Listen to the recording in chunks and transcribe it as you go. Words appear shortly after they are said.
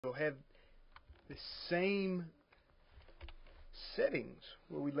it'll have the same settings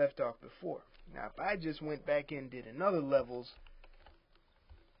where we left off before. Now if I just went back in and did another levels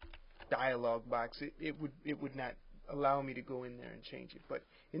dialog box, it would not allow me to go in there and change it. But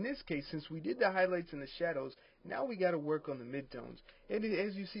in this case, since we did the highlights and the shadows, now we got to work on the midtones. And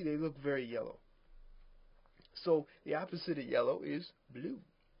as you see, they look very yellow. So the opposite of yellow is blue.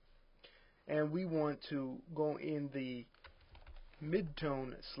 And we want to go in the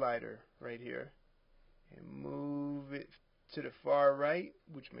midtone slider right here and move it to the far right,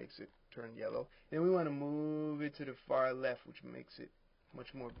 which makes it turn yellow. And we want to move it to the far left, which makes it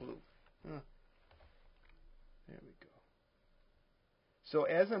much more blue. There we go. So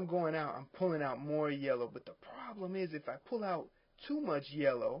as I'm going out, I'm pulling out more yellow. But the problem is, if I pull out too much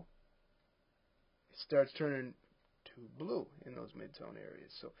yellow, it starts turning to blue in those midtone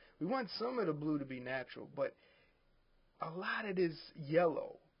areas. So we want some of the blue to be natural, but a lot of this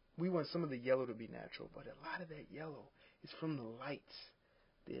yellow, we want some of the yellow to be natural, but a lot of that yellow is from the lights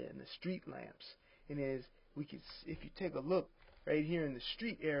and the street lamps. And as we can, if you take a look right here in the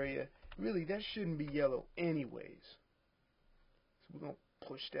street area, really that shouldn't be yellow anyways. So we're gonna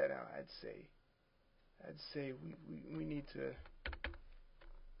push that out. I'd say we need to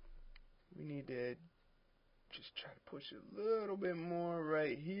just try to push it a little bit more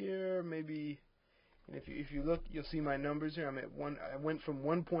right here, maybe. And if you look, you'll see my numbers here. I went from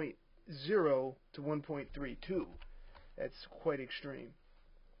 1.0 to 1.32. That's quite extreme.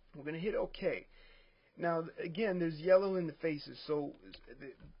 We're gonna hit OK. Now again, there's yellow in the faces, so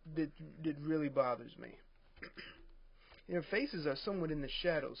that really bothers me. Their faces are somewhat in the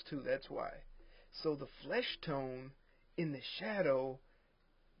shadows too. That's why. So the flesh tone in the shadow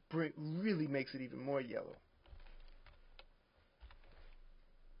really makes it even more yellow.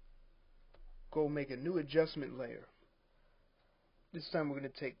 Go make a new adjustment layer. This time we're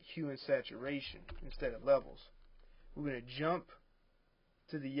going to take hue and saturation instead of levels. We're going to jump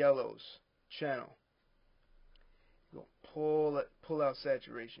to the yellows channel. We're going to pull out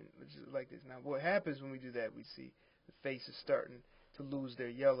saturation, which is like this. Now what happens when we do that, we see the face is starting to lose their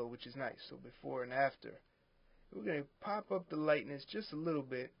yellow, which is nice. So before and after. We're going to pop up the lightness just a little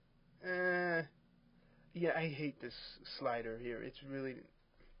bit. Yeah, I hate this slider here. It's really...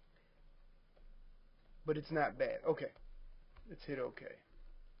 But it's not bad. Okay. Let's hit OK.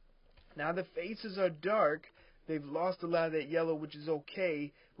 Now the faces are dark. They've lost a lot of that yellow, which is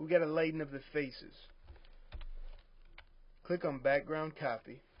okay. We've got to lighten up the faces. Click on background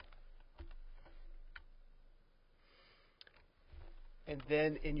copy. And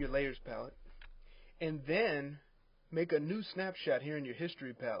then in your layers palette. And then make a new snapshot here in your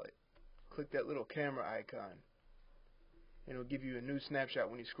history palette. Click that little camera icon. And it'll give you a new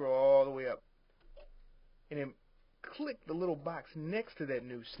snapshot when you scroll all the way up. And then click the little box next to that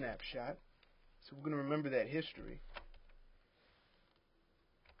new snapshot. So we're going to remember that history.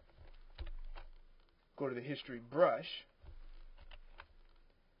 Go to the history brush.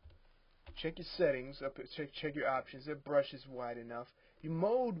 Check your settings up. Check your options. That brush is wide enough. Your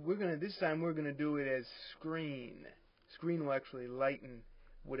mode, this time we're gonna do it as screen. Screen will actually lighten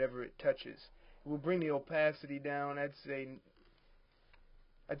whatever it touches. We'll bring the opacity down. I'd say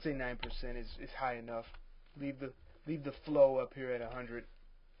 9% is high enough. Leave the flow up here at 100.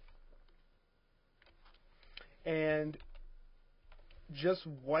 And just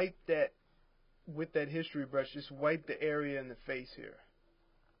wipe that with that history brush. Just wipe the area in the face here.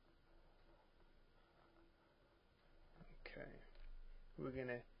 Okay. We're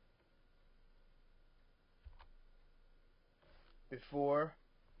gonna before,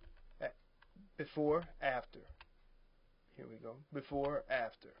 after. Here we go. Before,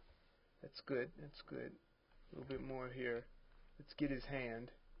 after. That's good. That's good. A little bit more here. Let's get his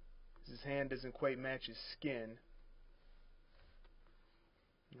hand. His hand doesn't quite match his skin.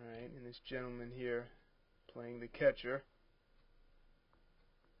 Alright, and this gentleman here playing the catcher.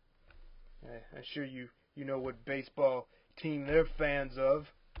 I'm sure you know what baseball team they're fans of.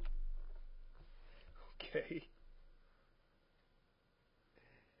 Okay.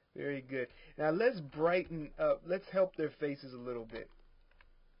 Very good. Now let's brighten up. Let's help their faces a little bit.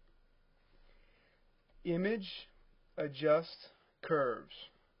 Image, adjust, curves.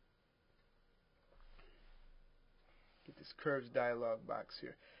 Get this curves dialog box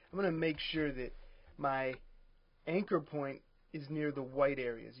here. I'm going to make sure that my anchor point is near the white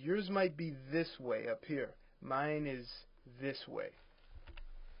areas. Yours might be this way up here. Mine is this way.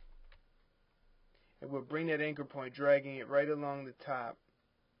 And we'll bring that anchor point, dragging it right along the top,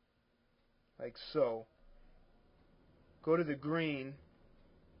 like so. Go to the green.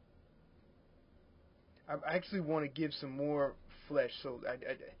 I actually want to give some more flesh, so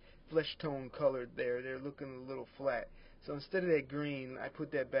flesh tone colored there. They're looking a little flat. So instead of that green, I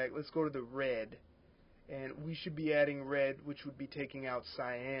put that back. Let's go to the red. And we should be adding red, which would be taking out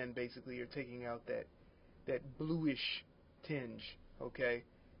cyan, basically, or taking out that bluish tinge, okay?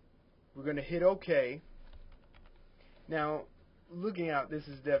 We're going to hit OK. Now, looking out, this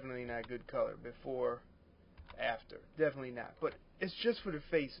is definitely not good color. Before, after. Definitely not. But it's just for the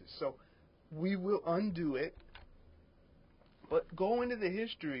faces. So we will undo it. But go into the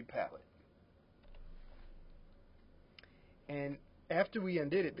history palette. And after we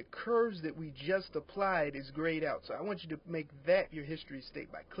undid it, the curves that we just applied is grayed out. So I want you to make that your history state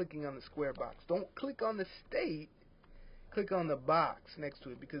by clicking on the square box. Don't click on the state. Click on the box next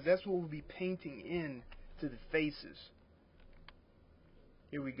to it, because that's what we'll be painting in to the faces.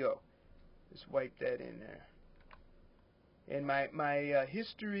 Here we go. Just wipe that in there. And my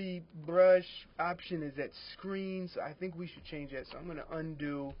history brush option is at screen, so I think we should change that. So I'm going to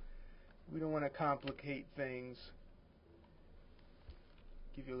undo. We don't want to complicate things.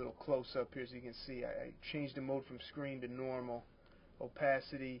 Give you a little close up here so you can see. I changed the mode from screen to normal.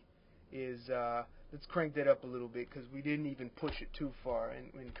 Opacity is, let's crank that up a little bit because we didn't even push it too far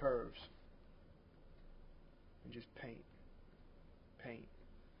in curves. And just paint. Paint.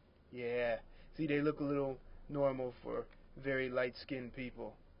 Yeah. See, they look a little normal for very light-skinned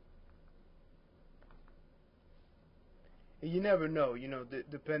people. And you never know,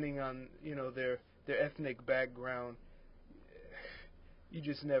 depending on, their ethnic background. You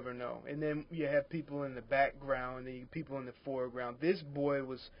just never know. And then you have people in the background and people in the foreground. This boy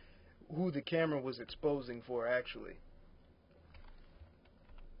was who the camera was exposing for, actually.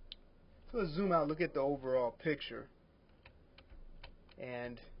 So let's zoom out, look at the overall picture.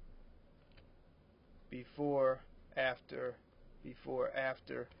 And before, after,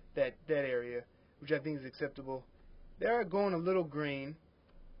 that area, which I think is acceptable. They're going a little green.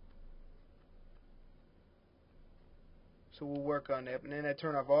 So we'll work on that. And then I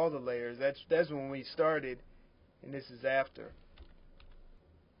turn off all the layers. That's when we started, and this is after.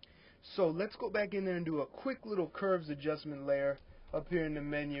 So let's go back in there and do a quick little curves adjustment layer up here in the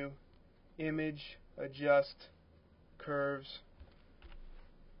menu. Image, adjust, curves.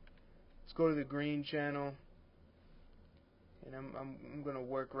 Let's go to the green channel. And I'm going to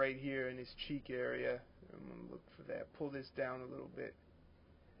work right here in this cheek area. I'm going to look for that. Pull this down a little bit.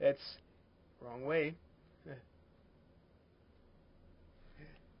 That's wrong way.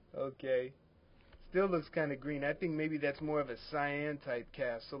 Okay. Still looks kind of green. I think maybe that's more of a cyan type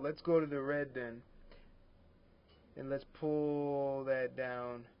cast. So let's go to the red then. And let's pull that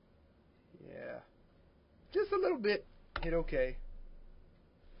down. Yeah. Just a little bit. Hit OK.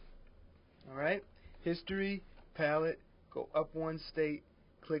 Alright. History, palette. Go up one state.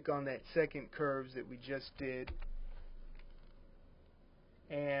 Click on that second curves that we just did.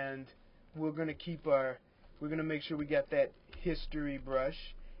 And we're going to keep we're going to make sure we got that history brush.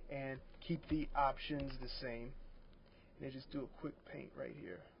 And keep the options the same. And then just do a quick paint right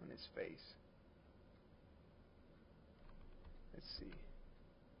here on his face. Let's see.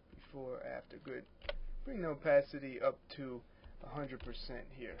 Before, after. Good. Bring the opacity up to 100%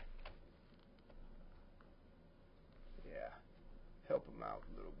 here. Yeah. Help him out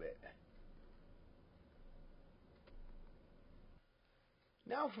a little bit.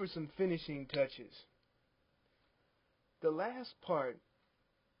 Now for some finishing touches. The last part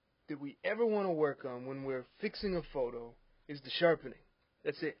that we ever want to work on when we're fixing a photo is the sharpening.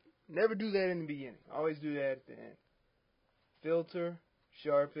 That's it. Never do that in the beginning. Always do that at the end. Filter,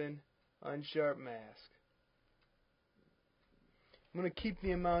 sharpen, unsharp mask. I'm going to keep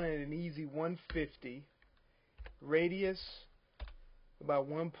the amount at an easy 150. Radius about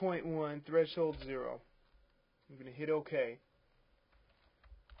 1.1, threshold 0. I'm going to hit OK.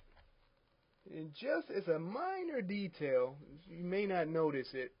 And just as a minor detail, you may not notice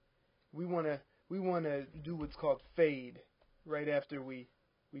it, we want to do what's called fade right after we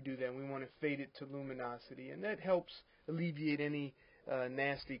do that. We want to fade it to luminosity, and that helps alleviate any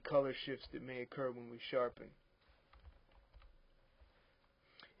nasty color shifts that may occur when we sharpen.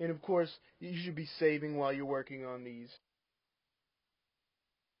 And of course, you should be saving while you're working on these.